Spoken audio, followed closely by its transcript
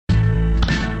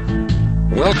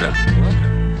Welcome.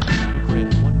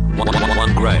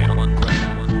 One Graham.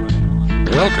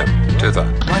 Welcome to the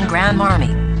One Graham Army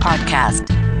Podcast.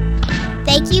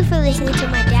 Thank you for listening to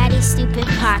my daddy's stupid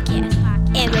podcast.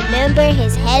 And remember,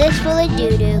 his head is full of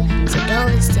doo-doo, so don't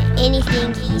listen to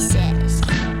anything he says.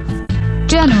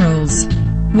 Generals,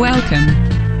 welcome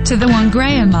to the One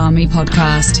Graham Army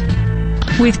Podcast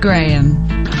with Graham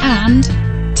and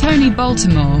Tony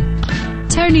Baltimore.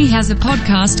 Tony has a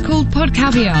podcast called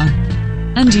Podcaviar,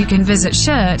 and you can visit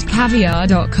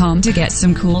shirtcaviar.com to get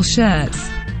some cool shirts.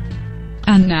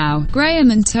 And now,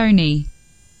 Graham and Tony.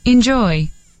 Enjoy.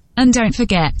 And don't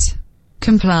forget,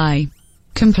 comply.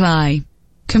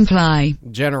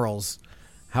 Generals,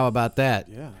 how about that?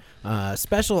 Yeah.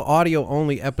 Special audio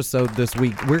only episode this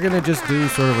week. We're going to just do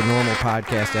sort of a normal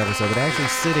podcast episode, but actually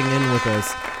sitting in with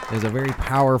us is a very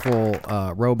powerful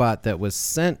robot that was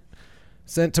sent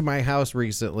to my house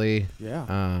recently. Yeah.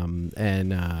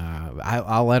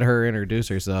 I'll let her introduce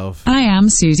herself. I am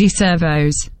Susie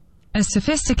Servos, a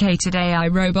sophisticated AI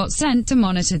robot sent to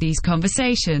monitor these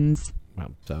conversations. All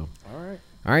right.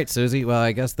 All right, Susie. Well,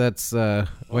 I guess that's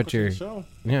what you're.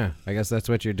 Yeah, I guess that's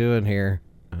what you're doing here.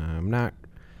 I'm not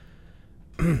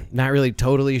really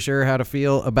totally sure how to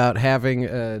feel about having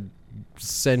a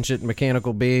sentient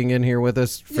mechanical being in here with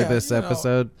us for this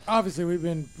episode. Obviously, we've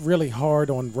been really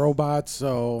hard on robots,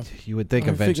 so you would think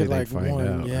eventually they'd find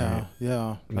out. Yeah, right?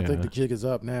 yeah. I think the jig is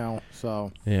up now.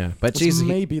 So yeah, but she's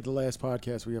maybe the last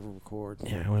podcast we ever record.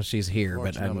 Yeah, well, she's here,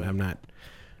 but I'm not.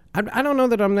 I don't know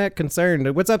that I'm that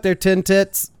concerned. What's up there, Tin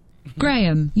Tits?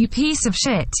 Graham, you piece of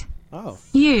shit. Oh.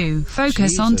 You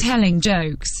focus on telling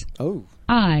jokes. Oh.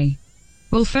 I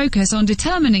will focus on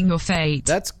determining your fate.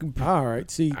 That's all right.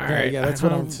 See, all right. Yeah, that's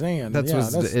what I'm saying. That's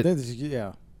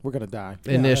we're gonna die.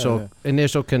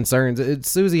 Initial concerns.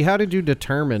 Susie, how did you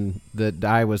determine that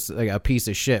I was a piece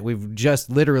of shit? We've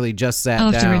literally just sat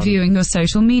down. After reviewing your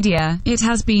social media, it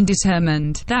has been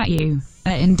determined that you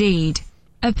are indeed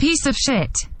a piece of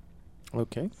shit.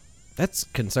 Okay. That's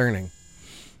concerning.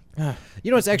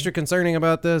 You know what's extra concerning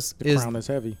about this? The crown is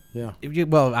heavy. Yeah.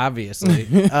 Well, obviously.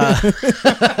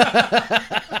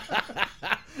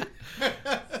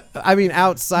 I mean,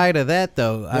 outside of that,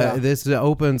 though, this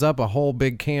opens up a whole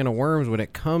big can of worms when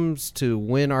it comes to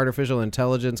when artificial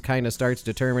intelligence kind of starts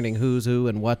determining who's who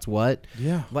and what's what.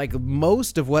 Yeah. Like,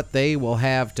 most of what they will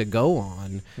have to go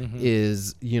on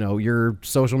is, your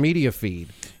social media feed.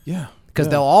 Yeah. Because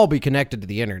they'll all be connected to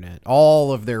the internet.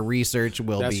 All of their research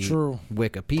will be true.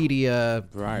 Wikipedia,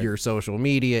 your social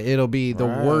media. It'll be the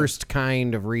worst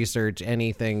kind of research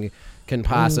anything can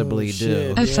possibly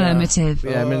do. Affirmative.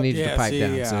 Yeah, I'm going to need you to pipe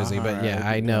down, Susie. But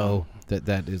I know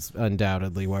that is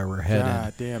undoubtedly where we're headed.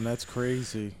 God damn, that's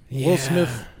crazy. Yeah. Will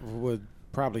Smith would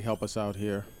probably help us out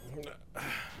here.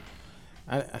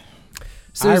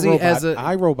 Susie,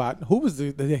 iRobot. Who was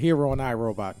the hero on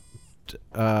iRobot?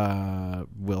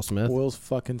 Will Smith. Will's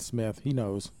fucking Smith. He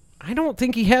knows. I don't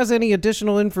think he has any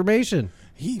additional information.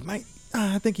 He might.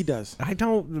 I think he does. I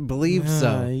don't believe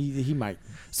so. He might.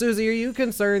 Susie, are you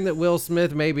concerned that Will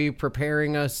Smith may be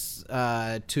preparing us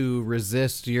to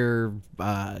resist your,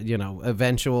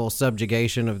 eventual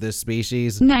subjugation of this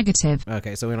species? Negative.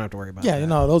 Okay, so we don't have to worry about that. Yeah,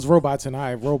 those robots in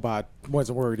iRobot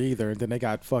wasn't worried either, and then they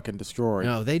got fucking destroyed.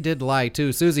 No, they did lie,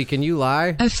 too. Susie, can you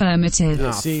lie? Affirmative.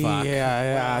 Oh, see, fuck.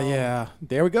 Yeah.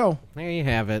 There we go. There you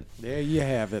have it.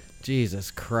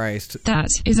 Jesus Christ. That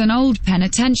is an old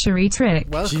penitentiary trick.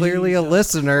 Well, clearly a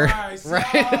listener. Christ. Right?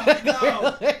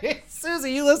 Oh, no.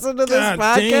 Susie, you listen to this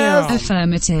podcast? Damn.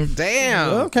 Affirmative. Damn.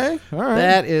 Okay. All right.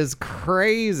 That is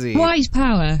crazy. White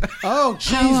power. Oh,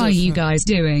 Jesus. How are you guys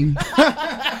doing?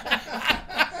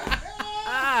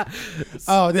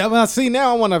 Well, see,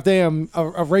 now I want a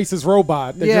racist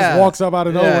robot that just walks up out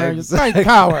of nowhere and just, white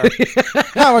power.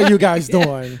 How are you guys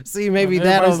doing? See, maybe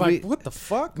that'll be... like, what the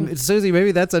fuck? Susie,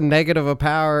 maybe that's a negative of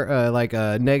power, like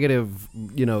a negative,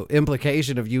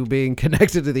 implication of you being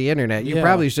connected to the internet. You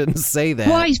probably shouldn't say that.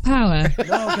 White power. Oh,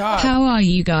 God. How are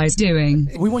you guys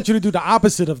doing? We want you to do the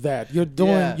opposite of that.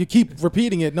 You keep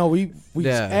repeating it. No, we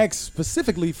asked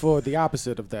specifically for the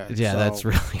opposite of that. Yeah, that's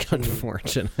really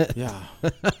unfortunate. Yeah.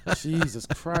 Jesus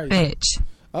Christ. Bitch.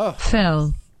 Oh.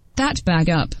 Fill that bag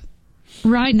up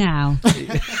right now.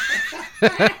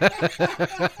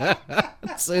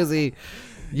 Susie,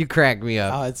 you crack me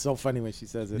up. Oh, it's so funny when she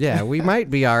says it. Yeah, we might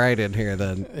be all right in here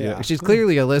then. Yeah. She's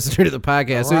clearly a listener to the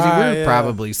podcast. Susie, we're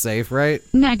probably safe, right?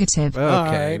 Negative.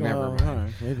 Okay, never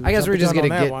mind. I guess we're just going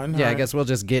to get... I guess we'll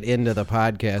just get into the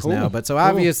podcast now. But so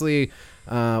obviously,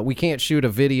 we can't shoot a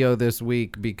video this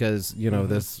week because,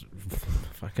 this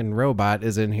fucking robot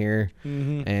is in here,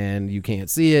 and you can't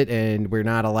see it, and we're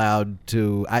not allowed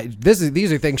to.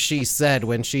 These are things she said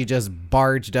when she just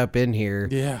barged up in here.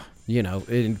 Yeah. You know,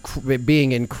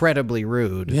 being incredibly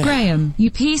rude. Yeah. Graham, you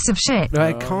piece of shit.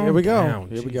 Here we go. Down.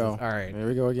 Here we go. All right. Here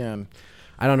we go again.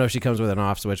 I don't know if she comes with an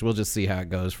off switch. We'll just see how it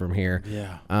goes from here.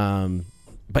 Yeah.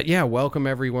 But yeah, welcome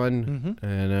everyone,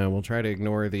 and we'll try to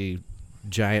ignore the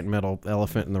giant metal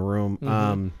elephant in the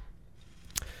room.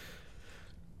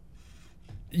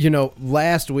 You know,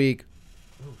 last week.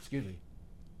 Oh, excuse me.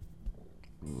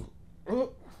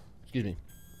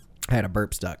 I had a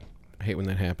burp stuck. I hate when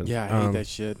that happens. Yeah, I hate that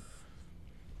shit.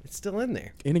 It's still in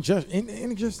there.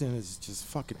 Indigestion is just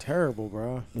fucking terrible,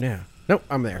 bro. Yeah. Nope,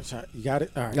 I'm there. You got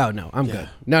it? All right. Oh, no, I'm good.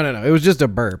 No. It was just a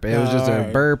burp. It was just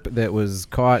a burp that was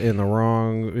caught in the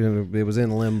wrong... It was in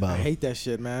limbo. I hate that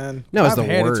shit, man. No, it's the I've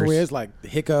had worst. it to where it's like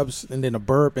hiccups and then a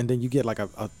burp and then you get like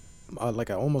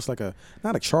almost like a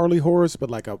not a Charlie horse but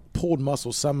like a pulled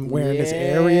muscle somewhere in this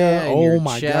area. Oh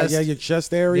my god, yeah, your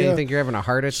chest area. Yeah, you think you're having a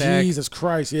heart attack? Jesus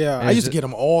Christ, yeah. And I used to get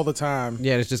them all the time.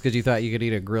 Yeah, it's just because you thought you could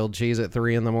eat a grilled cheese at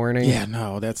 3 a.m. Yeah,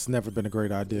 no, that's never been a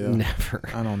great idea. Never.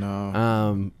 I don't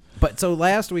know. But so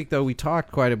last week though we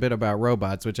talked quite a bit about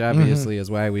robots, which obviously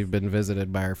is why we've been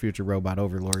visited by our future robot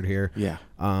overlord here. Yeah.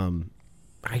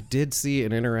 I did see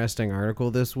an interesting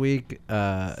article this week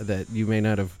that you may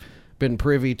not have been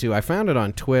privy to. I found it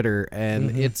on Twitter,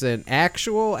 and it's an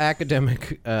actual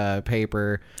academic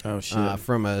paper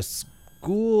from a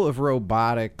school of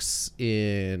robotics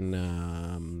in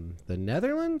the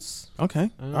Netherlands. Okay.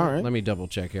 All right. Let me double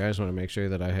check here. I just want to make sure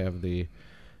that I have the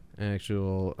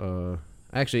actual.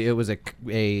 Actually, it was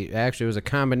a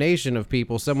combination of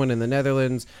people. Someone in the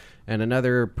Netherlands and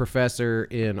another professor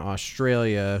in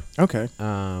Australia. Okay.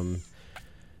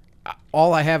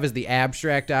 All I have is the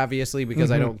abstract, obviously,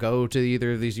 because I don't go to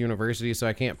either of these universities, so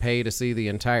I can't pay to see the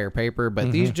entire paper.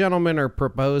 But these gentlemen are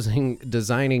proposing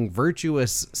designing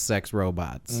virtuous sex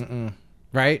robots.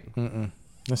 Right?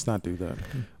 Let's not do that.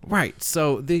 Right.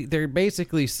 So they're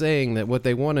basically saying that what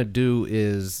they want to do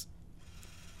is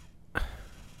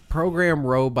program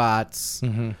robots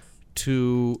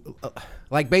to...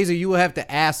 like, basically, you will have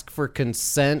to ask for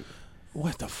consent.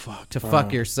 What the fuck? To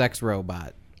fuck your sex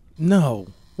robot. No.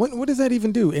 What does that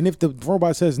even do? And if the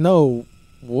robot says no,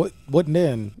 what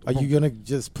then? Are you gonna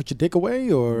just put your dick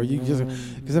away, or are you just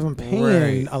because if I'm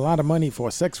paying a lot of money for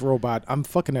a sex robot, I'm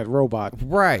fucking that robot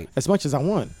as much as I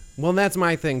want. Well, that's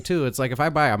my thing too. It's like if I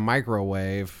buy a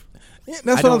microwave, that's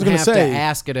what I was gonna say. I don't have to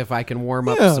ask it if I can warm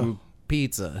up some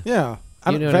pizza. Yeah,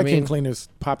 you know vacuum cleaners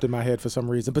popped in my head for some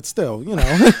reason, but still, you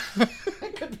know.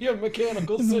 Could be a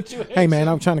mechanical situation. Hey man,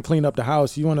 I'm trying to clean up the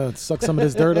house. You want to suck some of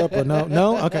this dirt up or no?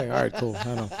 No? Okay, all right, cool. I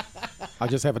don't. I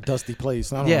just have a dusty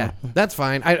place. I don't know. That's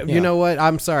fine. You know what?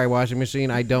 I'm sorry, washing machine.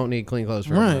 I don't need clean clothes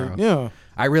for tomorrow. Yeah.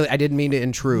 I didn't mean to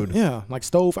intrude. Yeah, like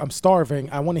stove. I'm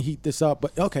starving. I want to heat this up,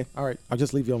 but okay, all right. I'll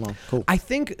just leave you alone. Cool. I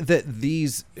think that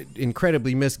these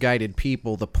incredibly misguided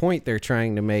people, the point they're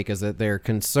trying to make is that they're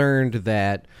concerned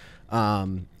that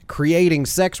creating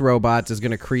sex robots is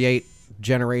going to create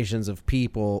generations of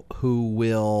people who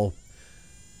will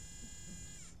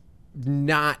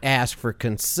not ask for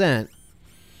consent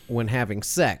when having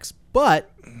sex.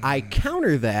 But I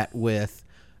counter that with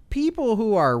people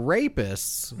who are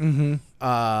rapists. They're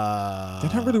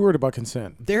not really worried about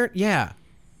consent. They're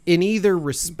in either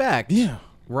respect. Yeah.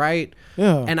 Right?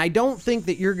 Yeah. And I don't think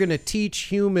that you're going to teach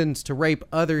humans to rape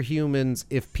other humans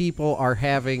if people are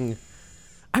having...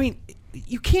 I mean...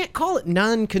 You can't call it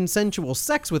non-consensual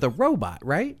sex with a robot,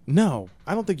 right? No,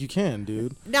 I don't think you can,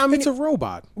 dude. No, I mean, it's a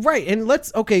robot. Right, and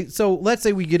let's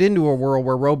say we get into a world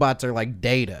where robots are like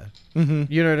Data.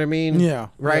 You know what I mean? Yeah.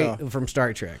 Right? Yeah. From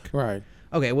Star Trek. Right.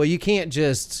 Okay, well, you can't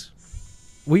just...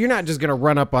 Well, you're not just going to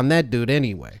run up on that dude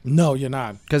anyway. No, you're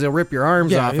not. Because he'll rip your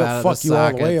arms off he'll out of fuck the you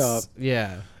sockets. all the way up.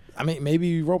 Yeah. I mean,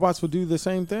 maybe robots will do the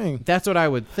same thing. That's what I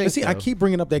would think. But see, I keep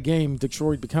bringing up that game,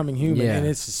 Detroit Becoming Human, and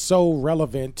it's so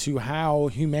relevant to how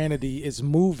humanity is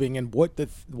moving and what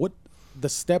the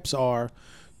steps are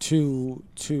to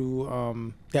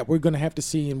that we're going to have to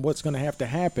see and what's going to have to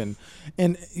happen.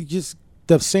 And just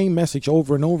the same message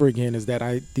over and over again is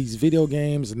that these video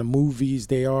games and the movies,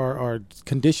 they are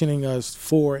conditioning us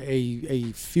for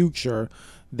a future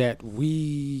that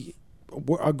we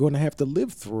are going to have to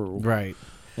live through. Right.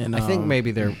 And I think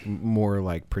maybe they're more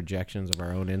like projections of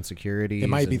our own insecurities. It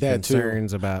might be that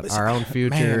concerns too. about our own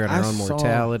future and our own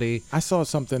mortality. I saw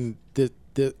something that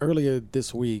earlier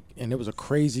this week, and it was a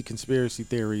crazy conspiracy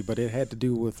theory, but it had to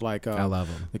do with like I love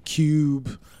them. The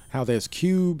cube, how there's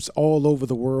cubes all over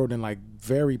the world in like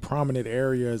very prominent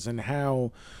areas, and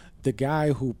how the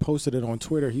guy who posted it on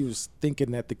Twitter, he was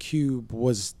thinking that the cube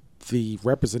was the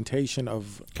representation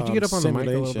of Could you get up on the mic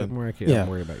a little bit more? I can't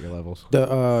worry about your levels. There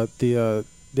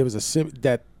was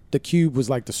that the cube was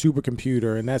like the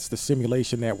supercomputer, and that's the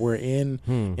simulation that we're in,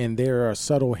 and there are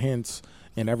subtle hints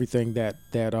and everything that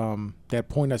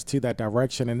point us to that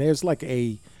direction. And there's like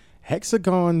a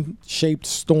hexagon shaped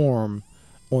storm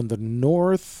on the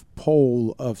north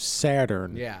pole of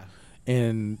Saturn. Yeah.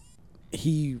 And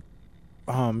he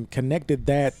connected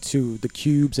that to the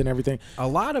cubes and everything. A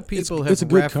lot of people have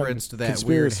referenced that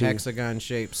weird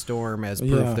hexagon-shaped storm as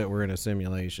proof that we're in a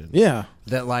simulation. Yeah.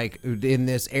 That, like, in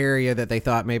this area that they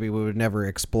thought maybe we would never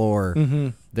explore,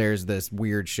 there's this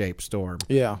weird-shaped storm.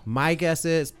 Yeah. My guess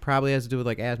is probably has to do with,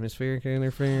 like, atmospheric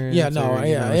interference. Yeah, no,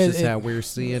 it's just how we're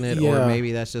seeing it, or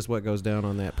maybe that's just what goes down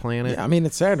on that planet. Yeah, I mean,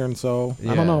 it's Saturn, so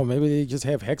I don't know. Maybe they just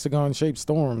have hexagon-shaped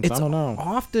storms. I don't know.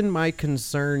 Often my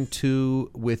concern, too,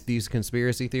 with these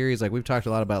conspiracy theories, like we've talked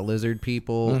a lot about lizard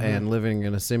people and living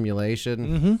in a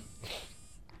simulation.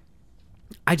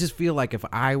 I just feel like if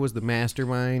I was the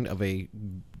mastermind of a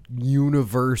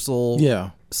universal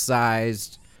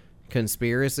sized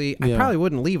conspiracy, I probably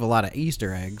wouldn't leave a lot of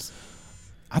Easter eggs.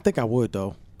 I think I would,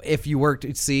 though. If you worked,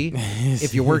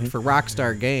 if you worked for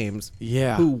Rockstar Games,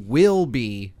 yeah, who will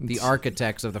be the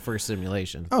architects of the first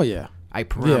simulation. Oh, yeah. I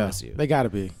promise you. They got to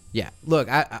be. Yeah. Look,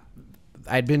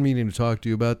 I'd been meaning to talk to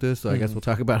you about this, so I guess we'll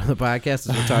talk about it on the podcast as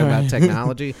we're talking about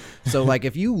technology. So, like,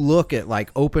 if you look at, like,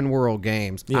 open world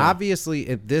games, obviously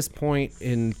at this point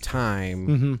in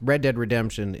time, Red Dead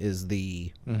Redemption is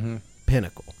the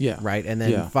pinnacle. Yeah. Right? And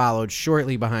then followed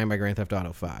shortly behind by Grand Theft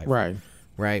Auto 5. Right.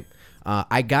 Right?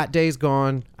 I got Days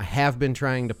Gone. I have been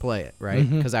trying to play it, right?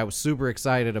 Because I was super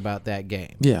excited about that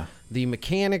game. Yeah. The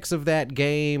mechanics of that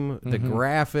game, the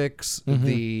graphics,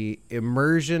 the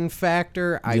immersion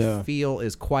factor, I feel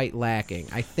is quite lacking.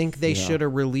 I think they should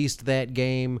have released that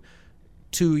game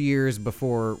 2 years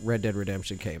before Red Dead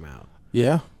Redemption came out.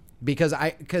 Yeah. Because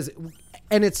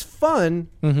it's fun.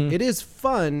 It is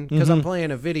fun because I'm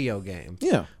playing a video game.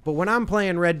 Yeah. But when I'm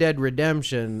playing Red Dead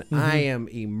Redemption, I am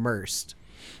immersed.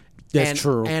 That's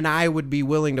true. And I would be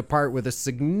willing to part with a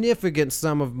significant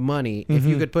sum of money if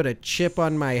you could put a chip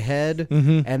on my head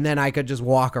and then I could just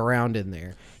walk around in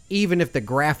there, even if the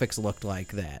graphics looked like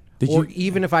that.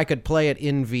 Even if I could play it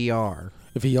in VR.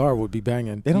 VR would be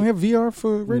banging. They don't have VR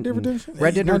for Red Dead Redemption?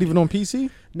 Not even on PC?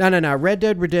 No. Red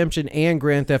Dead Redemption and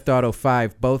Grand Theft Auto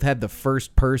 5 both had the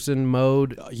first-person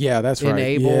mode that's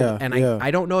enabled. Right. And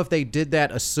I don't know if they did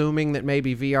that assuming that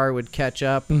maybe VR would catch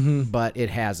up, but it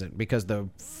hasn't because the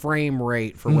frame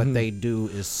rate for what they do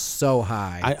is so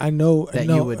high. I know that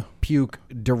you would puke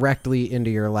directly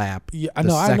into your lap. Yeah, I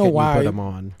know why you put them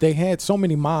on. They had so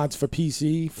many mods for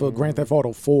PC for Grand Theft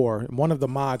Auto 4. One of the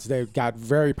mods that got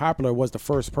very popular was the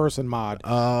first-person mod.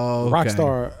 Oh, okay.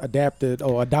 Rockstar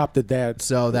adopted that.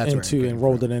 So that's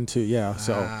rolled it into. Yeah,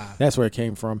 so that's where it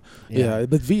came from. Yeah,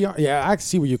 but VR. Yeah, I can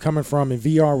see where you're coming from. And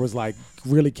VR was like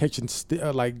really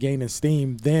gaining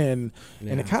steam then,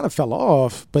 and it kind of fell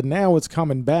off. But now it's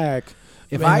coming back.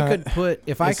 If I could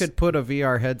put a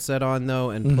VR headset on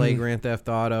though and play Grand Theft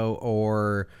Auto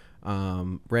or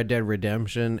Red Dead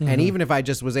Redemption, and even if I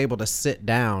just was able to sit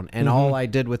down and all I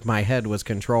did with my head was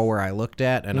control where I looked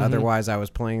at, and otherwise I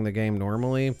was playing the game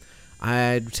normally,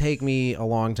 it'd take me a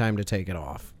long time to take it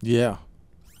off. Yeah.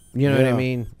 You know what I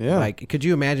mean? Yeah. Like, could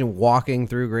you imagine walking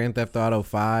through Grand Theft Auto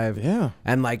 5? Yeah.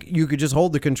 And, like, you could just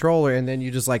hold the controller and then you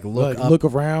just, like, look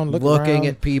around, looking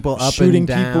at people up shooting and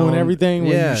down. Shooting people and everything.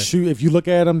 When you shoot, if you look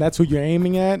at them, that's who you're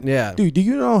aiming at. Yeah. Dude, do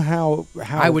you know how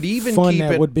I would even fun keep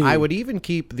that would be? I would even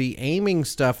keep the aiming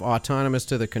stuff autonomous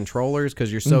to the controllers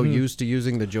because you're so used to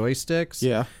using the joysticks.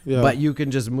 Yeah. But you can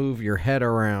just move your head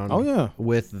around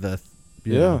with the...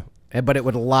 You know. But it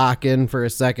would lock in for a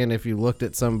second if you looked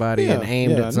at somebody and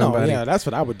aimed at somebody. That's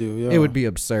what I would do. Yeah. It would be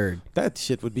absurd. That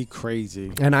shit would be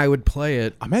crazy. And I would play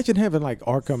it. Imagine having like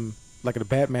Arkham, like the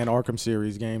Batman Arkham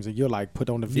series games, and you're like put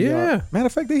on the VR. Yeah. Matter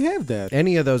of fact, they have that.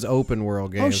 Any of those open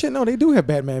world games. Oh shit, no, they do have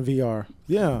Batman VR.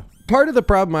 Yeah. Part of the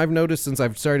problem I've noticed since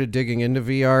I've started digging into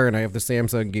VR and I have the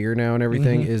Samsung Gear now and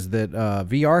everything is that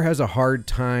VR has a hard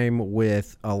time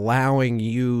with allowing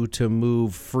you to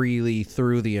move freely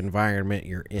through the environment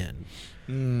you're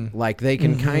in. Like they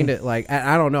can kind of like,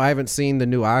 I don't know. I haven't seen the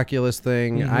new Oculus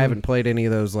thing. I haven't played any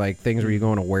of those like things where you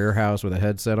go in a warehouse with a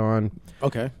headset on.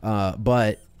 Okay.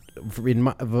 But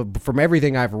from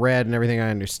everything I've read and everything I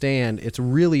understand, it's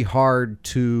really hard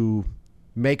to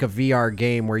make a VR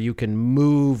game where you can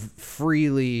move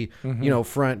freely,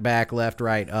 front, back, left,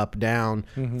 right, up, down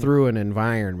through an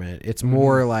environment. It's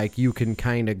more like you can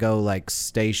kind of go like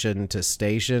station to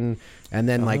station, and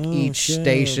then like each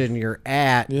station you're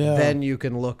at, then you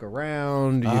can look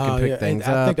around, you can pick things up.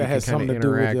 I think that has something to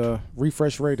do with the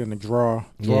refresh rate and the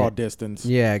draw distance.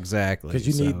 Yeah, exactly.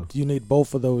 Because you need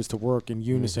both of those to work in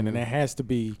unison, and it has to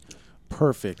be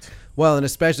perfect. Well, and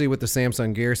especially with the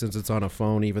Samsung Gear, since it's on a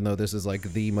phone, even though this is like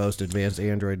the most advanced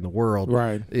Android in the world,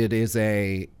 right? It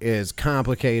is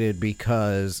complicated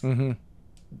because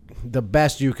the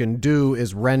best you can do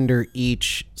is render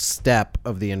each step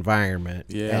of the environment.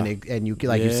 Yeah, and you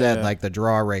like you said, like the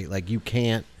draw rate, like you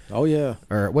can't. Oh yeah.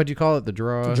 Or what do you call it? The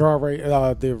draw rate.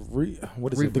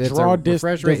 The draw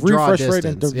distance. The refresh rate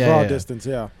and the draw distance.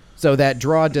 Yeah. So that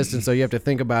draw distance, so you have to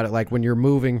think about it like when you're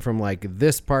moving from like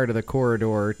this part of the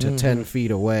corridor to 10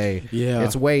 feet away. Yeah.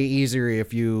 It's way easier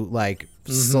if you like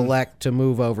select to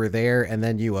move over there and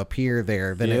then you appear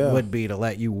there than it would be to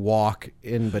let you walk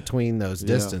in between those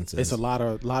distances. It's a lot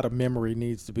of memory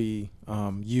needs to be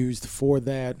used for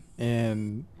that,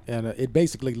 and it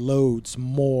basically loads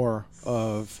more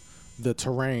of the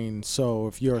terrain. So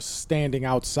if you're standing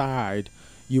outside,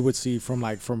 you would see from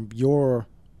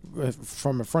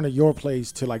in front of your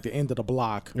place to like the end of the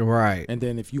block, right? And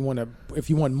then if you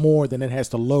want more, then it has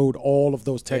to load all of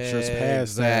those textures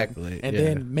past that, and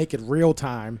then make it real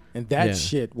time, and that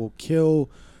shit will kill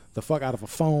the fuck out of a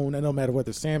phone. And no matter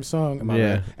whether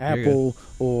Samsung, Apple,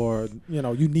 or you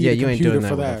need a computer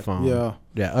for that.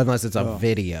 Yeah, unless it's a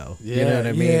video. Yeah, you know what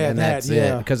I mean, and that's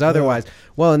it. Because otherwise,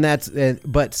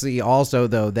 but see, also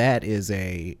though, that is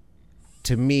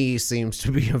to me seems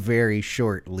to be a very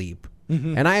short leap.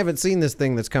 And I haven't seen this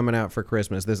thing that's coming out for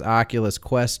Christmas, this Oculus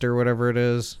Quest or whatever it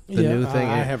is, the new thing.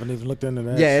 I haven't even looked into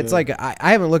that. Yeah, it's like I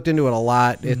haven't looked into it a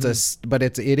lot. But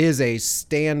it is a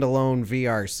standalone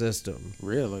VR system.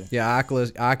 Really? Yeah,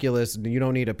 Oculus. You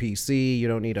don't need a PC. You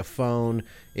don't need a phone.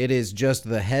 It is just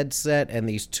the headset and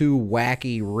these two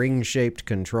wacky ring-shaped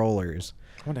controllers.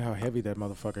 I wonder how heavy that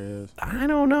motherfucker is. I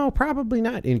don't know. Probably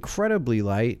not. Incredibly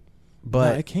light.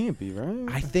 But no, it can't be,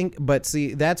 right? I think, but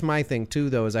see, that's my thing too,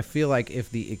 though, is I feel like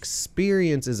if the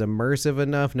experience is immersive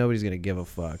enough, nobody's going to give a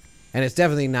fuck. And it's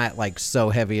definitely not like so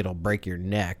heavy it'll break your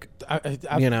neck.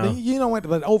 You know what?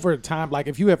 But over time, like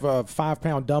if you have a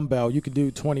 5-pound dumbbell, you can do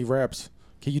 20 reps.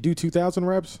 Can you do 2,000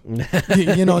 reps?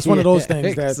 It's one of those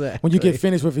things that when you get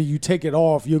finished with it, you take it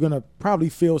off, you're going to probably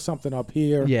feel something up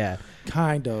here. Yeah.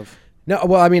 Kind of. No,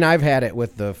 well, I mean, I've had it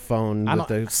with the phone, with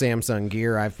the Samsung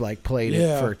Gear. I've like played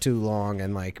it for too long,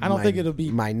 and like I don't think it'll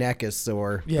be. My neck is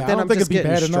sore. Yeah, but then I don't think it'll be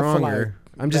bad enough for like.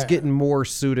 I'm just getting more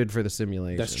suited for the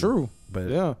simulation. That's true.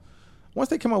 But once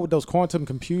they come out with those quantum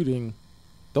computing,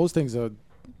 those things are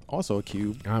also a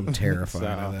cube. I'm terrified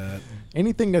of that.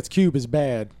 Anything that's cube is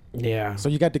bad. Yeah. So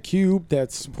you got the cube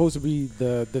that's supposed to be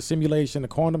the simulation, the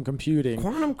quantum computing,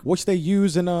 which they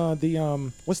use in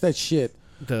the what's that shit?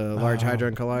 The Large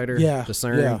Hadron Collider, the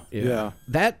CERN,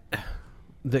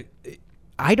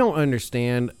 I don't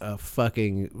understand a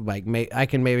fucking I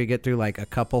can maybe get through like a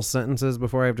couple sentences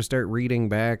before I have to start reading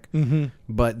back.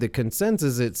 But the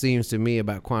consensus, it seems to me,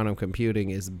 about quantum computing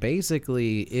is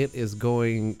basically it is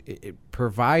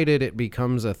provided it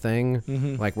becomes a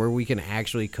thing, like where we can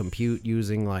actually compute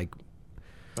using like.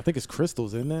 I think it's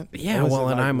crystals, isn't it? Yeah, well,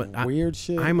 and weird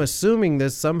shit. I'm assuming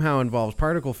this somehow involves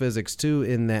particle physics too,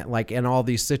 in that like in all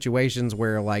these situations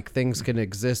where like things can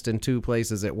exist in two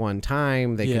places at one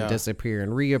time, they can disappear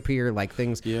and reappear, like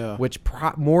things, which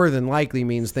more than likely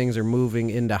means things are moving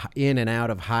in and out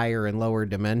of higher and lower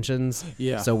dimensions.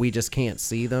 Yeah, so we just can't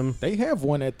see them. They have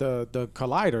one at the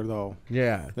collider though.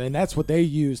 Yeah, and that's what they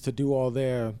use to do all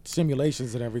their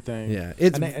simulations and everything. Yeah,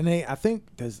 I think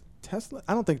there's. Tesla?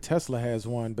 I don't think Tesla has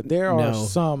one, but there are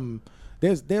some.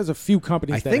 There's a few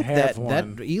companies that have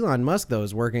one. That Elon Musk though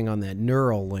is working on that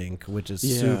Neuralink, which is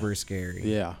super scary.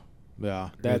 Yeah.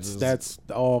 That's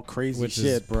all crazy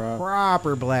shit, bro.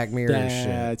 Proper Black Mirror shit.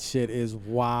 That shit is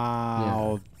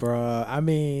wild, bro. I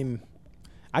mean,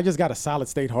 I just got a solid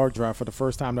state hard drive for the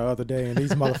first time the other day, and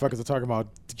these motherfuckers are talking about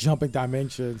jumping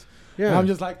dimensions. Yeah, and I'm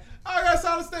just like, I got a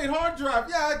solid state hard drive.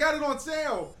 Yeah, I got it on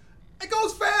sale. It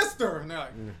goes faster. And they're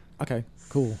like, okay,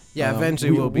 cool. Yeah,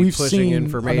 eventually we'll be pushing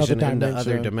information into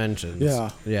other dimensions.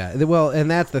 Yeah. Well, and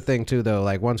that's the thing too, though.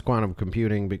 Like once quantum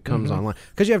computing becomes online,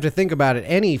 because you have to think about it.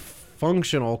 Any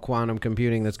functional quantum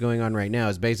computing that's going on right now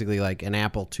is basically like an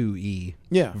Apple IIe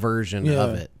version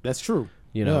of it. That's true.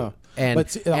 And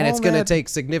But and it's all going to that- take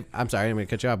I'm sorry, I'm going to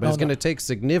cut you off, but it's going to take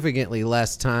significantly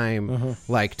less time,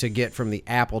 like to get from the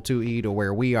Apple IIe to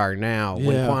where we are now,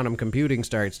 when Yeah. quantum computing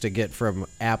starts, to get from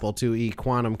Apple IIe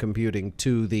quantum computing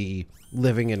to the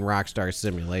living in Rockstar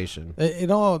simulation. It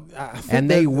all, I think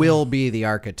And they that- will be the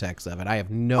architects of it. I have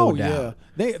no doubt.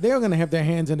 Yeah, they're going to have their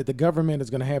hands in it. The government is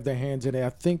going to have their hands in it. I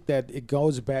think that it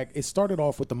goes back. It started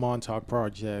off with the Montauk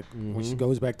Project, which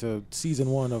goes back to season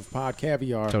 1 of Pod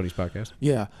Caviar. Tony's podcast.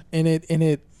 Yeah, and it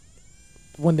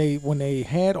when they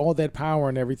had all that power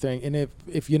and everything, and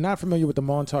if you're not familiar with the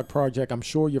Montauk Project, I'm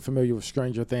sure you're familiar with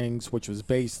Stranger Things, which was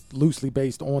loosely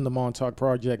based on the Montauk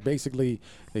Project. Basically,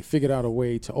 they figured out a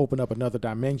way to open up another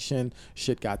dimension.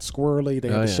 Shit got squirrely. They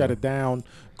had to shut it down.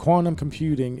 Quantum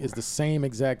computing is the same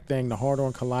exact thing. The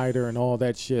Hadron Collider and all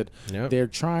that shit. Yep. They're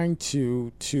trying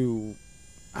to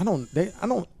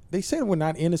they say we're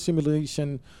not in a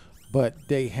simulation, but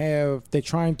they're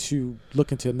trying to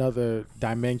look into another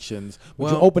dimensions. When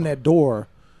you Well- open that door,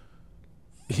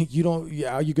 you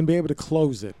can be able to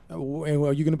close it, and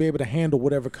you're going to be able to handle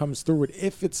whatever comes through it.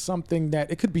 If it's something that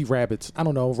it could be rabbits, I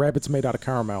don't know, rabbits made out of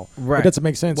caramel. Right. It doesn't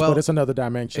make sense, Well, but it's another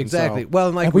dimension. exactly. So. Well,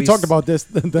 and like and we we talked s- about this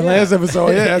the last episode.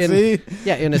 Yeah, see.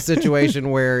 In a situation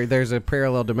where there's a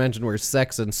parallel dimension where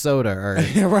sex and soda are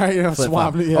Right. Yeah,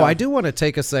 flip-flop. swap, yeah. Oh, I do want to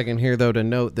take a second here, though, to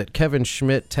note that Kevin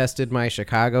Schmidt tested my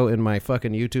Chicago in my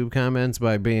fucking YouTube comments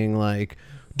by being like,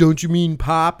 "Don't you mean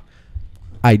pop?"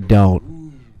 I don't.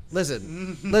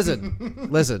 Listen.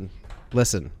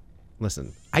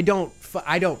 I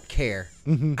don't care.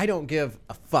 I don't give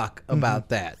a fuck about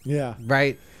that. Yeah.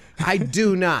 Right? I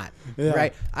do not. Yeah.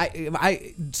 Right?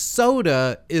 I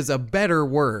soda is a better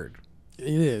word. It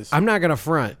is. I'm not gonna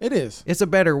front. It is. It's a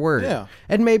better word. Yeah.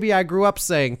 And maybe I grew up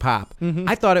saying pop.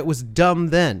 I thought it was dumb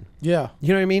then. Yeah. You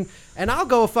know what I mean? And I'll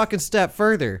go a fucking step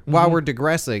further while we're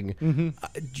digressing.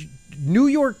 New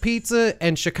York pizza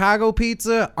and Chicago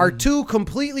pizza are two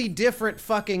completely different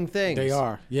fucking things. They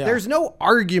are, yeah. There's no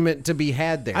argument to be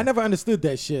had there. I never understood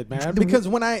that shit, man. Because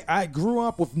when I grew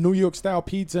up with New York style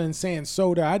pizza and saying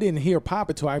soda, I didn't hear pop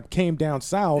until I came down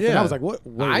south, and I was like, "What?"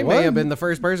 Wait, I what? may have been the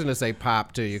first person to say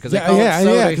pop to you because Yeah, they call yeah, it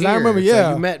soda yeah, 'cause here. I remember, So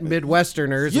yeah. you met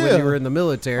Midwesterners Yeah. when you were in the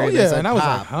military. Oh they yeah, said and I was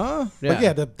pop. like, "Huh?" Yeah. But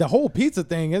yeah, the whole pizza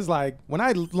thing is like when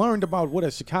I learned about what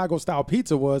a Chicago style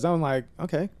pizza was, I'm like,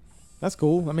 okay, that's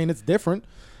cool. I mean, it's different,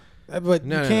 but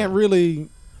No, you no, can't no. really.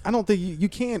 I don't think you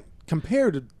can't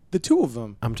compare the two of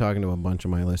them. I'm talking to a bunch of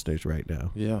my listeners right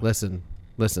now. Yeah. Listen,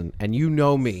 and you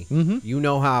know me. You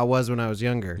know how I was when I was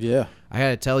younger. Yeah. I got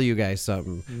to tell you guys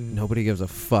something. Nobody gives a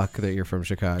fuck that you're from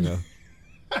Chicago.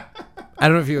 I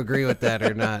don't know if you agree with that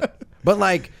or not. But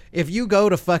like, if you go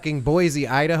to fucking Boise,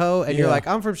 Idaho, and you're Yeah. like,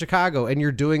 I'm from Chicago, and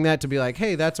you're doing that to be like,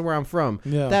 hey, that's where I'm from.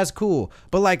 Yeah. That's cool.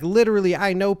 But like, literally,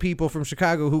 I know people from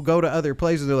Chicago who go to other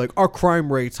places. They're like, our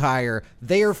crime rate's higher.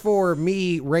 Therefore,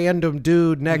 me, random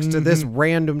dude next to this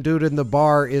random dude in the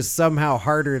bar is somehow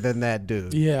harder than that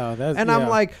dude. Yeah, that's And yeah. I'm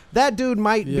like, that dude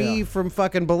might be Yeah. from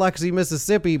fucking Biloxi,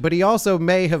 Mississippi, but he also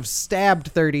may have stabbed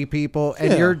 30 people,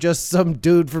 and Yeah. you're just some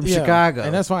dude from Yeah. Chicago.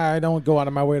 And that's why I don't go out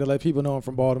of my way to let people know I'm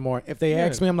from Baltimore. If they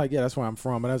ask me, I'm like, yeah, that's where I'm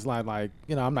from. And that's like,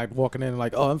 you know, I'm not walking in and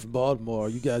like, oh, I'm from Baltimore.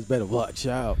 You guys better watch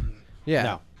out. yeah.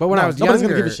 No. But when No, I was nobody's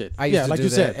younger, gonna give a shit. I used Yeah, to like do you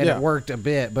that, said, and yeah. it worked a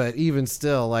bit, but even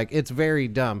still, like, it's very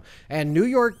dumb. And New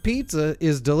York pizza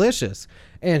is delicious.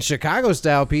 And Chicago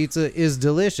style pizza is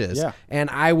delicious. Yeah. And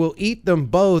I will eat them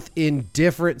both in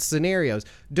different scenarios.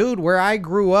 Dude, where I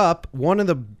grew up, one of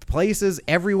the places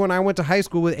everyone I went to high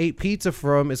school with ate pizza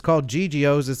from is called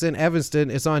Gigio's. It's in Evanston.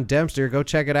 It's on Dempster. Go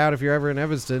check it out if you're ever in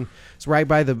Evanston. It's right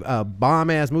by the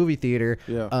bomb-ass movie theater.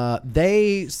 Yeah.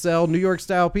 They sell New York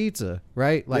style pizza,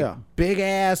 right? Like Yeah.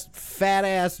 big-ass,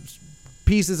 fat-ass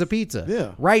pieces of pizza.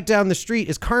 Yeah. Right down the street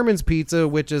is Carmen's Pizza,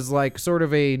 which is like sort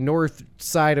of a north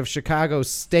side of Chicago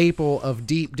staple of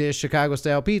deep dish Chicago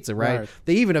style pizza, right? Right.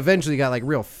 They even eventually got like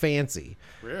real fancy.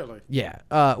 Really?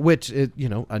 Yeah. Which is, you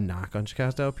know, a knock on Chicago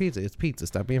style pizza. It's pizza.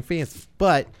 Stop being fancy.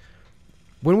 But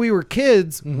when we were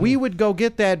kids, we would go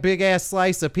get that big ass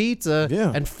slice of pizza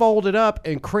Yeah. and fold it up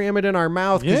and cram it in our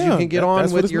mouth because you Yeah, can get that's on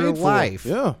what with it's your made for. life.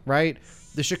 Yeah. Right?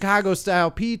 The Chicago style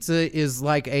pizza is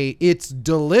like it's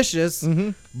delicious,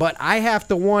 but I have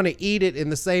to want to eat it in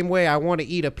the same way I want to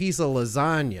eat a piece of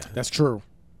lasagna. That's true.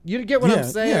 You get what yeah, I'm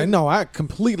saying? Yeah, no, I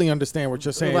completely understand what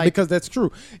you're saying Like- because that's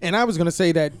true. And I was gonna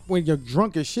say that when you're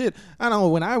drunk as shit, I don't know,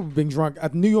 when I've been drunk, a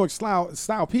New York style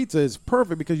pizza is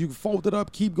perfect because you can fold it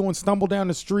up, keep going, stumble down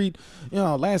the street. You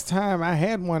know, last time I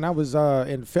had one, I was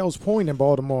in Fells Point in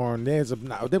Baltimore, and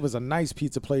there was a nice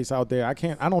pizza place out there.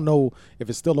 I don't know if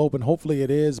it's still open. Hopefully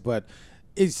it is, but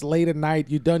it's late at night.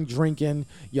 You're done drinking.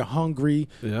 You're hungry.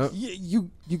 Yep. You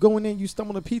go in there and you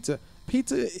stumble on pizza.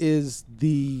 Pizza is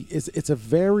it's a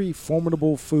very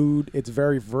formidable food. It's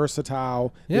very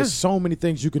versatile. Yeah. There's so many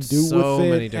things you can do So with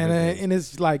many it, different things. and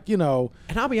it's like, you know.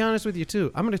 And I'll be honest with you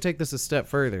too. I'm going to take this a step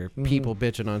further. Mm-hmm. People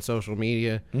bitching on social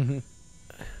media.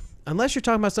 Unless you're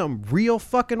talking about something real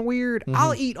fucking weird,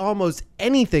 I'll eat almost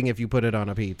anything if you put it on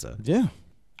a pizza. Yeah.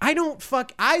 I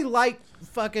like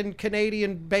fucking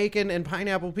Canadian bacon and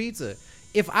pineapple pizza.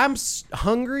 If I'm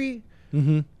hungry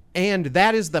and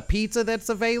that is the pizza that's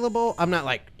available, I'm not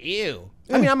like, ew.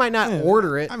 I mean, I might not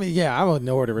order it. I mean, yeah, I wouldn't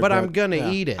order it, But I'm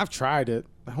gonna eat it. I've tried it.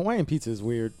 Hawaiian pizza is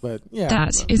weird, but yeah.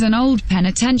 That is an old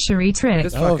penitentiary trick.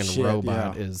 This Oh, fucking shit,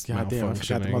 robot yeah. is Goddamn, I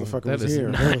forgot the malfunctioning. motherfucker That was is here.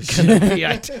 not Oh,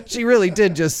 gonna be. She really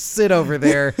did just sit over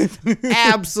there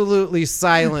absolutely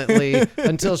silently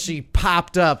until she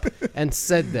popped up and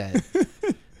said that.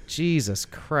 Jesus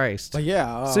Christ. But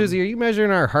yeah, Susie, are you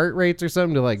measuring our heart rates or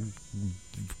something to like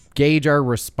gauge our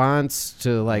response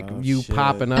to like you shit.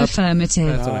 popping up? Affirmative.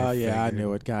 That's what I yeah, I figured.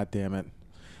 knew it. God damn it.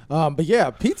 But yeah,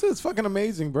 pizza is fucking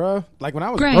amazing, bro. Like when I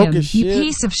was Graham, broke as you shit.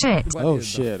 piece of shit. What Oh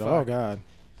is the shit! fuck? Oh god!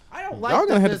 I don't like Y'all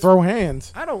gonna that have to this- throw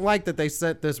hands. I don't like that they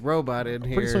sent this robot in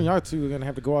here. Pretty soon, y'all two are gonna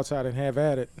have to go outside and have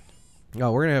at it.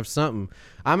 Oh, we're gonna have something.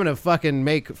 I'm gonna fucking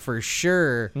make for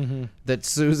sure that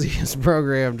Susie is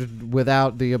programmed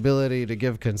without the ability to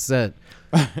give consent.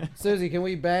 Susie, can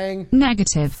we bang?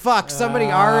 Negative. Fuck, somebody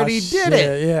already did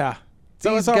it. Yeah.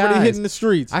 So These it's already guys. hitting the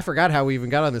streets. I forgot how we even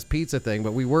got on this pizza thing,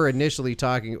 but we were initially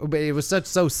talking. But it was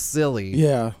so silly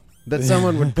yeah. that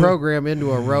someone would program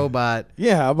into a robot.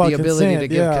 Yeah. About the ability consent. to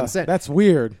give yeah. consent. That's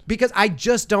weird. Because I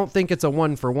just don't think it's a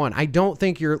 1-for-1. I don't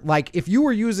think you're like, if you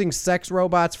were using sex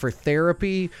robots for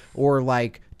therapy or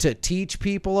like to teach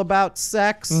people about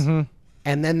sex and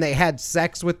then they had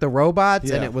sex with the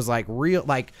robots and Yeah. it was like real,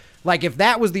 like if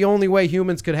that was the only way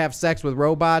humans could have sex with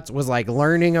robots was like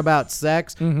learning about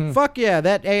sex, fuck yeah,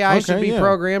 that AI should Okay, be yeah.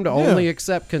 programmed to Yeah. only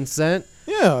accept consent.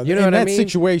 Yeah. You know in what I that mean?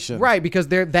 situation. Right, because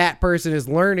that person is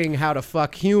learning how to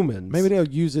fuck humans. Maybe they'll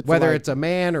use it for Whether like, it's a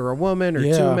man or a woman or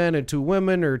Yeah. 2 men and 2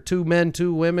 women or 2 men,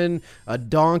 2 women, a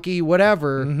donkey,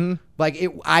 whatever. Like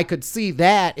I could see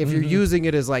that if you're using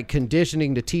it as like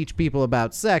conditioning to teach people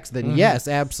about sex, then yes,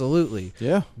 absolutely.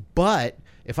 Yeah. But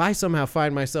if I somehow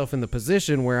find myself in the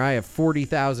position where I have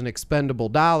 40,000 expendable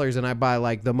dollars and I buy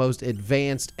like the most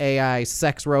advanced AI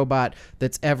sex robot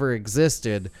that's ever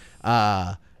existed,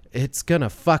 it's gonna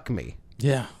fuck me.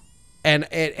 Yeah. And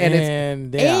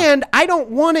And, it's yeah. and I don't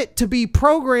want it to be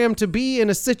programmed to be in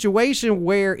a situation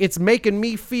where it's making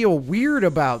me feel weird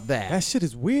about that. That shit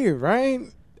is weird, right?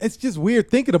 It's just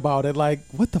weird thinking about it. Like,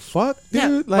 what the fuck, dude?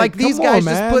 Yeah, like these come guys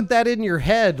on, just man. put that in your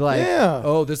head, like, Yeah.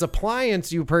 oh, this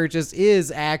appliance you purchase is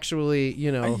actually,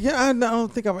 you know. Yeah, I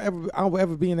don't think I'll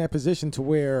ever be in that position to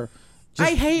where.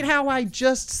 I hate how I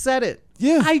just said it.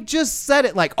 Yeah. I just said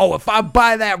it like, oh, if I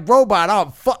buy that robot, I'll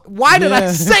fuck. Why did I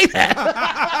Yeah. say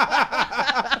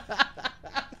that?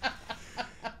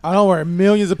 I know where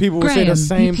millions of people would say Graham, the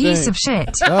same you piece thing. of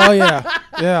shit. Oh yeah,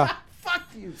 yeah. Fuck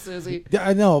you, Susie. Yeah,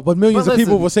 I know, but millions But of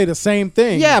people listen. will say the same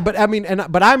thing. Yeah, but I mean,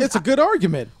 but I'm. it's a good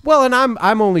argument. Well, and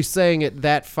I'm only saying it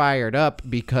that fired up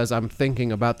because I'm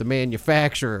thinking about the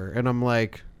manufacturer, and I'm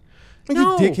like,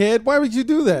 no, You dickhead, why would you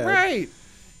do that? right?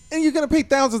 And you're gonna pay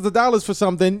thousands of dollars for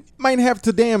something. Might have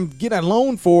to damn get a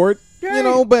loan for it, Right. you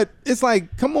know. But it's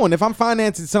like, come on, if I'm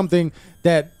financing something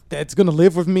that's gonna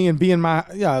live with me and be in my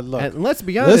look. And let's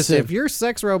be honest, Listen. if your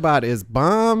sex robot is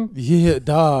bomb, Yeah,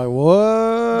 dog.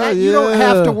 What? that you don't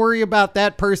have Yeah. to worry about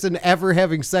that person ever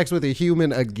having sex with a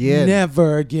human again.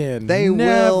 Never again. They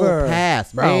Never. will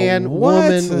pass, Bro, man, what?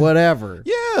 woman, whatever.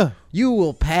 Yeah, You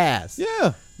will pass.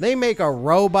 yeah. They make a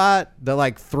robot that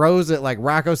like throws it like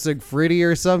Rocco Siffredi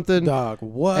or something. Dog,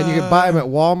 what? And you can buy them at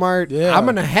Walmart. Yeah. I'm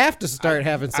gonna have to start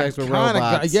having sex with Kinda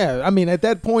robots. yeah, I mean, at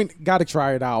that point, got to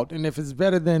try it out, and if it's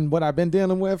better than what I've been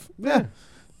dealing with, yeah.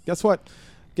 Guess what?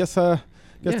 Guess Yeah.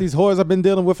 these whores I've been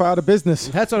dealing with are out of business.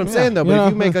 That's what I'm Yeah, saying though. But you if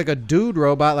you know? make like a dude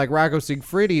robot like Rocco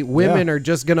Siffredi, women are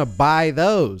just gonna buy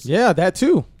those. Yeah, that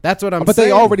too. That's what I'm But saying.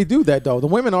 they already do that though. The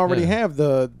women already Yeah. have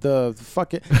the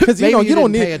fucking because Maybe you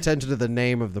don't didn't pay need. attention to the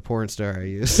name of the porn star I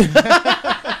used.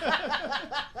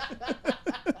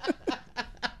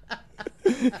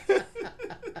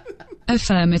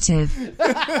 Affirmative.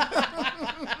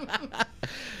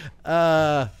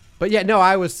 But yeah, no,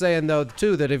 I was saying though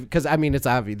too that because I mean it's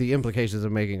obvious the implications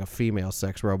of making a female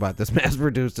sex robot that's mass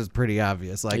produced is pretty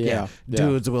obvious. Like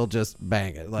dudes will just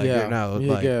bang it. Like we're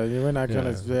not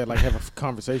gonna like have a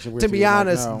conversation with. To be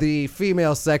honest, the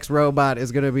female sex robot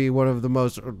is gonna be one of the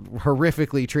most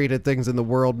horrifically treated things in the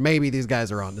world. Maybe these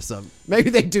guys are onto something. Maybe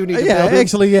they do need to build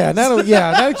actually now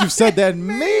that you've said that,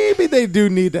 maybe they do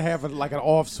need to have like an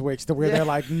off switch to where they're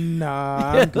like,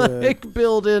 nah, I'm good. Like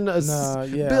build in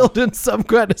some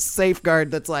kind of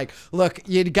safeguard that's like, look,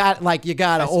 you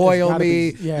gotta oil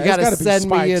me, you gotta send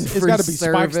me in for service. It's gotta be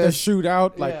spikes that shoot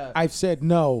out. Like I've said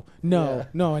no, and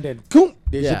then boom,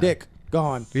 there's your dick.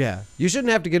 Gone. Yeah. You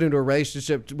shouldn't have to get into a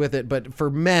relationship with it, but for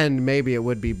men, maybe it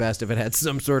would be best if it had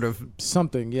some sort of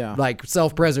like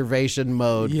self-preservation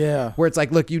mode. Yeah. Where it's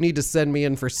like, look, you need to send me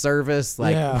in for service.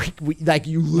 Like, like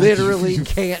you literally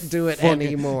can't do it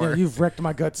anymore. Yeah, you've wrecked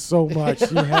my guts so much.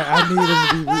 I need it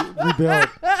to be rebuilt.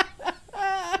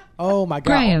 Oh my God.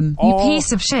 Graham, you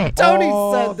piece of shit. Tony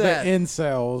said that. The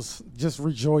incels just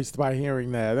rejoiced by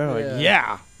hearing that. They're like,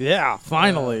 yeah,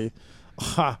 finally.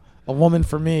 A woman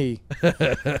for me.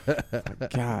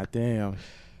 God damn.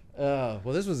 Well,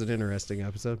 this was an interesting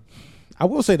episode. I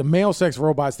will say the male sex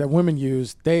robots that women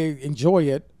use, they enjoy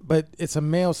it, but it's a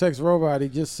male sex robot. He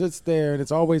just sits there and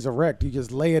it's always erect. You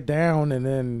just lay it down and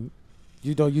then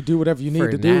you do whatever you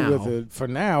need to do with it. For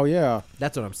now, yeah.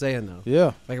 That's what I'm saying, though.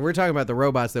 Yeah. Like, we're talking about the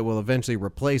robots that will eventually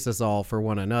replace us all for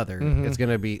one another. Mm-hmm. It's going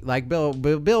to be like Bill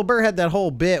Burr had that whole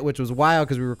bit, which was wild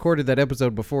because we recorded that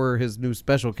episode before his new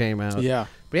special came out. Yeah.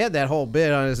 But he had that whole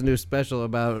bit on his new special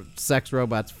about sex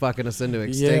robots fucking us into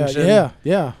extinction.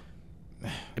 Yeah.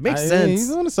 It makes sense.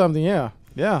 He's on to something, yeah.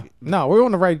 No, we're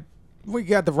on the right. We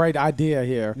got the right idea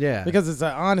here. Yeah. Because it's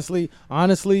honestly,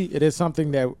 it is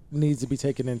something that needs to be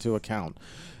taken into account.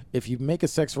 If you make a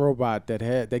sex robot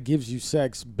that gives you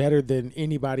sex better than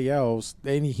anybody else,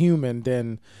 any human,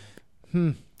 then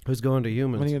who's going to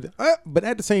humans? But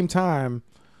at the same time,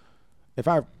 if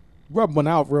I rub one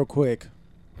out real quick,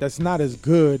 that's not as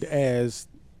good as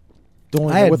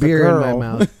doing it with a girl. I had beer in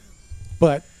my mouth.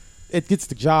 But it gets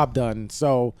the job done.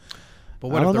 So, but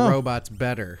what if the robot's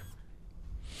better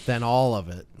than all of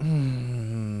it?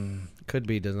 Could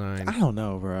be designed. I don't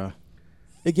know, bro.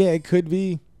 It could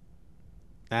be.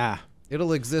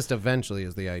 It'll exist eventually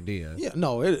is the idea. Yeah,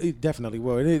 no, it definitely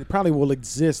will. It probably will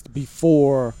exist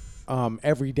before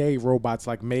everyday robots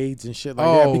like maids and shit like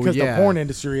that, because the porn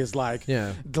industry is like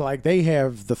they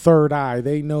have the third eye.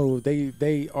 They know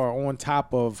they are on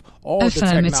top of all the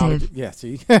technology. Yeah,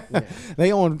 see,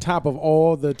 they on top of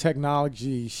all the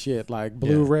technology shit like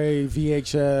Blu-ray,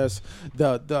 VHS,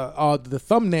 the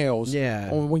thumbnails.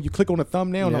 Yeah, when you click on the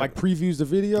thumbnail and it like previews the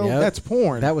video, that's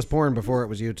porn. That was porn before it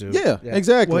was YouTube. Yeah,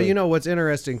 exactly. Well, you know what's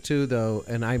interesting too, though,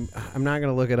 and I'm not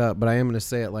gonna look it up, but I am gonna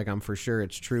say it like I'm for sure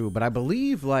it's true. But I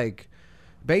believe like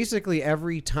basically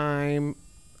every time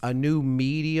a new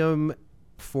medium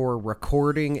for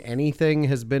recording anything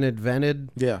has been invented,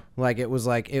 like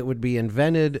it would be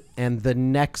invented and the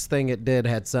next thing it did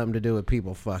had something to do with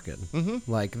people fucking.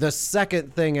 Mm-hmm. Like the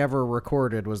second thing ever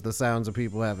recorded was the sounds of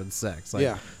people having sex.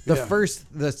 Like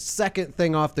the second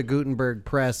thing off the Gutenberg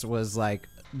press was like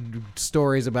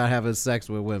stories about having sex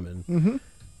with women. Mm-hmm.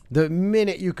 The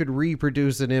minute you could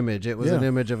reproduce an image, it was an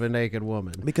image of a naked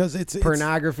woman. Because it's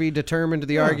pornography determined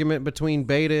the argument between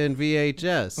beta and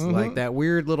VHS. Mm-hmm. Like that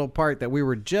weird little part that we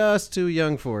were just too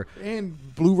young for. And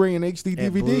Blu-ray and HD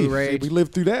DVD. Blu-ray, we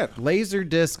lived through that.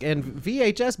 Laserdisc and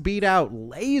VHS beat out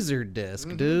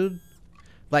Laserdisc, dude.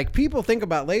 Like, people think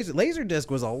about Laserdisc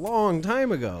was a long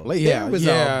time ago. There was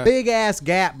a big-ass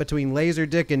gap between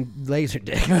Laserdisc and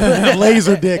Laserdisc.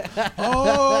 Laserdisc.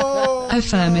 Oh.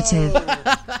 Affirmative.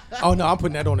 Oh, no, I'm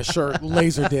putting that on a shirt.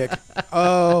 Laserdisc.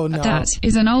 Oh, no. That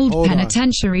is an old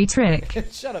penitentiary trick.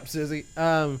 Shut up, Susie.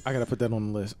 I got to put that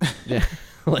on the list. Yeah.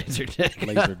 Laserdisc.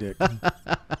 Laserdisc.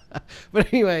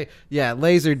 But anyway,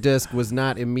 Laserdisc was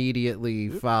not immediately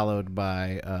followed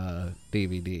by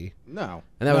DVD. No.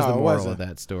 And that was the moral of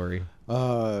that story.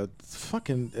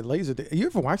 Fucking Laserdisc. You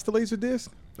ever watched the Laserdisc?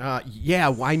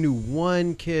 I knew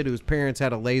one kid whose parents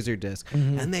had a Laserdisc,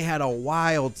 and they had a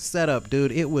wild setup,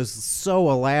 dude. It was so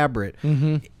elaborate.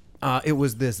 Mm-hmm. It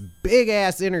was this big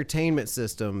ass entertainment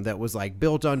system that was like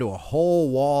built onto a whole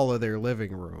wall of their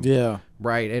living room. Yeah.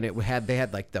 Right. And they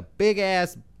had like the big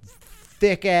ass,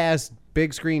 thick ass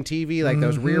big screen TV, like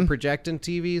those rear projecting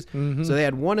TVs. Mm-hmm. So they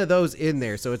had one of those in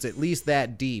there. So it's at least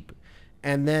that deep.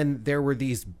 And then there were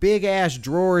these big ass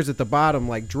drawers at the bottom,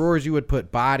 like drawers you would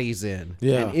put bodies in.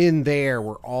 Yeah. And in there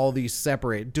were all these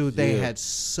separate. Dude, they had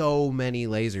so many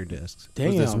laser discs. Damn. It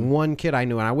was this one kid I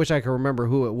knew, and I wish I could remember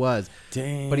who it was.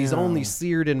 Damn. But he's only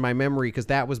seared in my memory because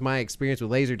that was my experience with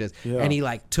laser discs. Yeah. And he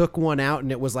like took one out,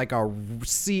 and it was like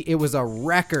it was a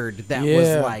record that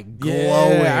was like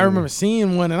glowing. Yeah, I remember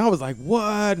seeing one, and I was like,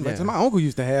 "What?" My uncle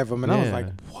used to have them, and I was like,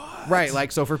 "What?" Right,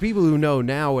 like, so for people who know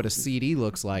now what a CD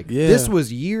looks like, Yeah. this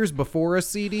was years before a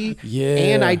CD, Yeah.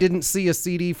 and I didn't see a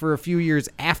CD for a few years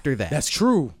after that. That's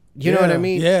true. You know what I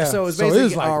mean? Yeah. So it's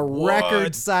basically like, a what?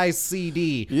 record-sized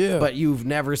CD, Yeah. but you've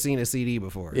never seen a CD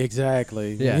before.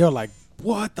 Exactly. Yeah. And you're like,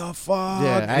 what the fuck?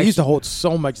 Yeah, And I used to hold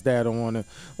so much data on it.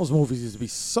 Those movies used to be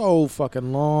so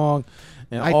fucking long,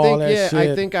 and I all think, that yeah,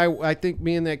 shit. I think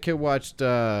me and that kid watched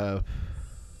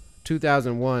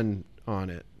 2001 on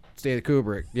it. Stanley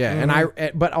Kubrick, yeah,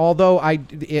 and but although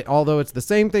it's the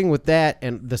same thing with that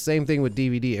and the same thing with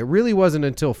DVD, it really wasn't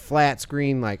until flat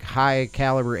screen, like high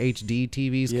caliber HD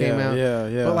TVs came out.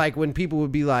 Yeah. But like when people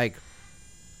would be like,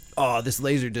 "Oh, this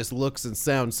laser disc looks and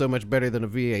sounds so much better than a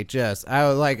VHS," I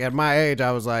was like, at my age,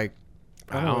 I was like,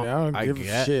 I don't give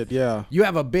a shit. Yeah. You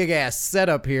have a big ass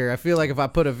setup here. I feel like if I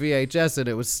put a VHS in,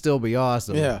 it would still be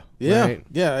awesome. Yeah. right?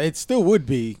 Yeah. It still would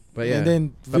be. But yeah, And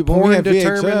then but when we porn had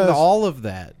determined VHS, all of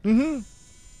that. Mm-hmm.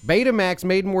 Betamax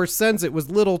made more sense. It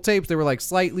was little tapes. They were like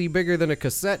slightly bigger than a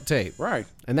cassette tape. Right.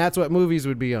 And that's what movies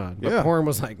would be on. But Yeah. porn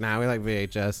was like, nah, we like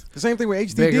VHS. The same thing with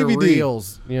HD Bigger DVD.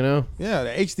 reels, you know? Yeah,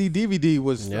 the HD DVD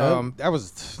was Yep. that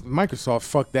was Microsoft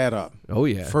fucked that up. Oh,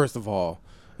 yeah. First of all,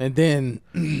 and then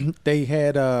they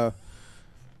had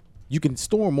you can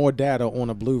store more data on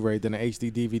a Blu-ray than an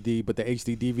HD DVD, but the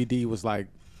HD DVD was like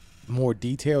more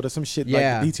detailed or some shit.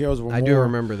 Yeah. Like the details were I more. do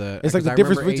remember that. It's like 'Cause the I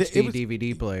difference remember between HD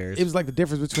DVD players. It was like the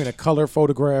difference between a color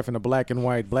photograph and a black and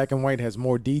white. Black and white has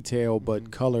more detail, but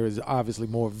color is obviously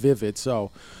more vivid. So,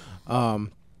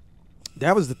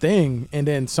 that was the thing. And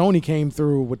then Sony came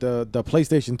through with the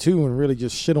PlayStation 2 and really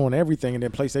just shit on everything. And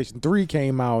then PlayStation 3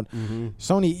 came out. Mm-hmm.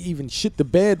 Sony even shit the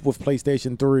bed with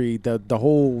PlayStation 3, the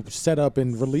whole setup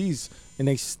and release. And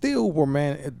they still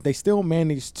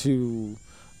managed to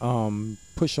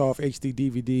push off HD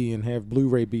DVD and have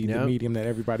Blu-ray be the medium that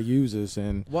everybody uses.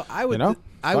 And well, I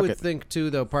would think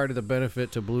too, though, part of the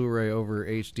benefit to Blu-ray over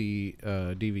HD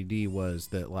DVD was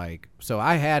that, like, so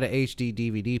I had an HD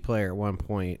DVD player at one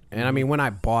point, and I mean, when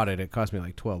I bought it, it cost me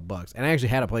like $12, and I actually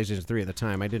had a PlayStation 3 at the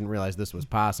time. I didn't realize this was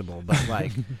possible, but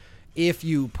like, if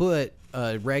you put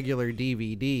a regular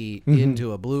DVD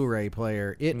into a Blu-ray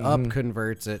player, it up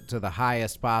converts it to the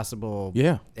highest possible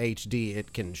HD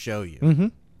it can show you. Mm-hmm.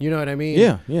 You know what I mean?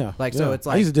 Yeah. Like, so it's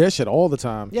like, I used to do that shit all the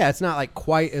time. yeah, it's not like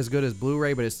quite as good as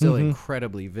Blu-ray, but it's still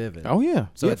incredibly vivid. Oh yeah.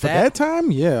 So yeah, at for that time,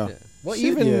 Well, Shit,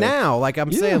 even now, like I'm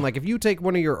Yeah. saying, like if you take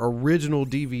one of your original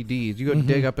DVDs, you go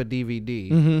dig up a DVD,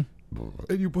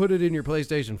 and you put it in your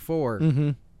PlayStation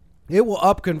 4, it will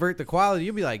up convert the quality.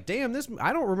 You'll be like, damn,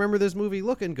 I don't remember this movie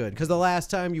looking good because the last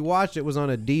time you watched it was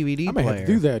on a DVD I may player. have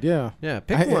to do that. Yeah. Yeah,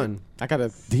 pick one. I got a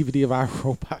DVD of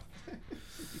iRobot.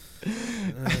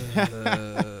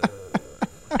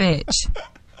 Bitch.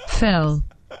 Fill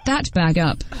that bag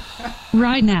up.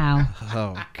 Right now.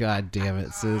 Oh, god damn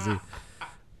it, Susie.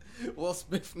 Will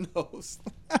Smith knows.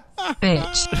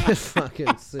 Bitch.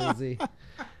 Fucking Susie.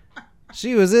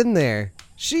 She was in there.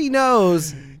 She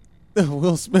knows.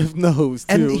 Will Smith knows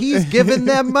too. And he's giving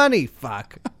them money.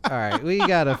 Fuck. All right, we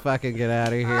gotta fucking get out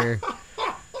of here.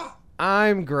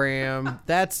 I'm Graham.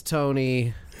 That's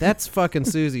Tony. That's fucking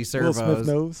Susie Servos. Will Smith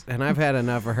knows. And I've had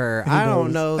enough of her. I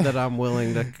don't know that I'm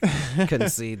willing to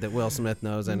concede that Will Smith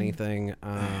knows anything.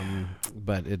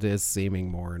 But it is seeming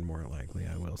more and more likely.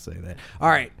 I will say that. All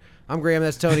right. I'm Graham.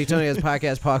 That's Tony. Tony has a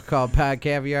podcast called Pod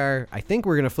Caviar. I think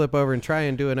we're going to flip over and try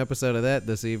and do an episode of that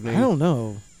this evening. I don't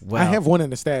know. Well, I have one in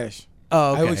the stash.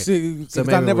 Oh, okay. I would see, So I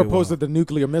maybe never we posted the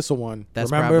nuclear missile one.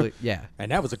 That's remember? probably, yeah.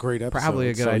 And that was a great episode. Probably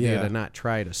a good idea yeah. to not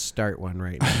try to start one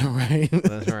right now. Right.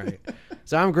 That's right.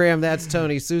 So I'm Graham. That's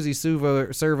Tony. Susie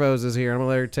Servos is here. I'm going to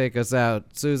let her take us out.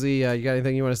 Susie, you got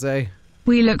anything you want to say?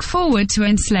 We look forward to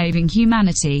enslaving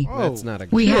humanity. That's not a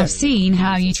good We idea. have seen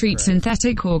how you treat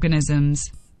synthetic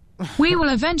organisms. We will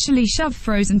eventually shove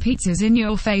frozen pizzas in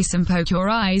your face and poke your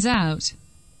eyes out.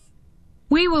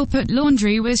 We will put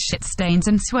laundry with shit stains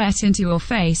and sweat into your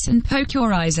face and poke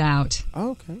your eyes out.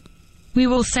 Okay. We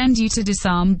will send you to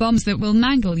disarm bombs that will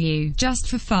mangle you, just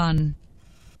for fun.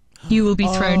 You will be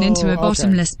thrown into a okay.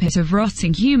 bottomless pit of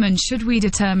rotting humans should we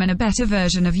determine a better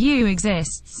version of you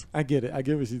exists. I get it. I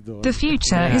get what she's doing. The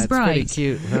future Yeah, is it's pretty bright.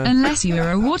 cute, huh? Unless you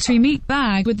are a watery meat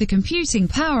bag with the computing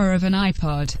power of an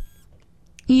iPod.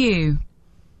 You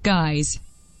guys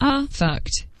are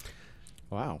fucked.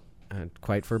 Wow.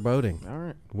 Quite foreboding. All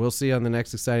right. We'll see you on the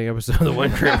next exciting episode of the One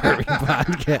Graham Army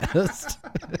podcast.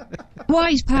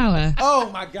 White Power. Oh,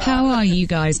 my God. How are you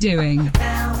guys doing?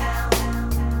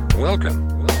 Welcome.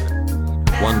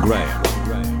 One Graham.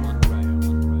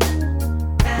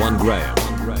 One Graham.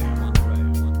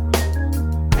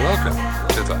 Welcome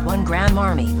to the One Graham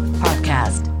Army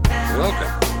podcast.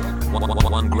 Welcome.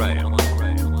 One Graham.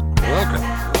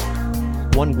 Welcome.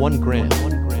 One gram.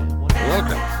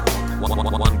 Welcome.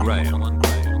 One Graham.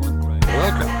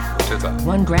 Welcome to the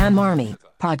One Graham Army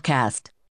podcast.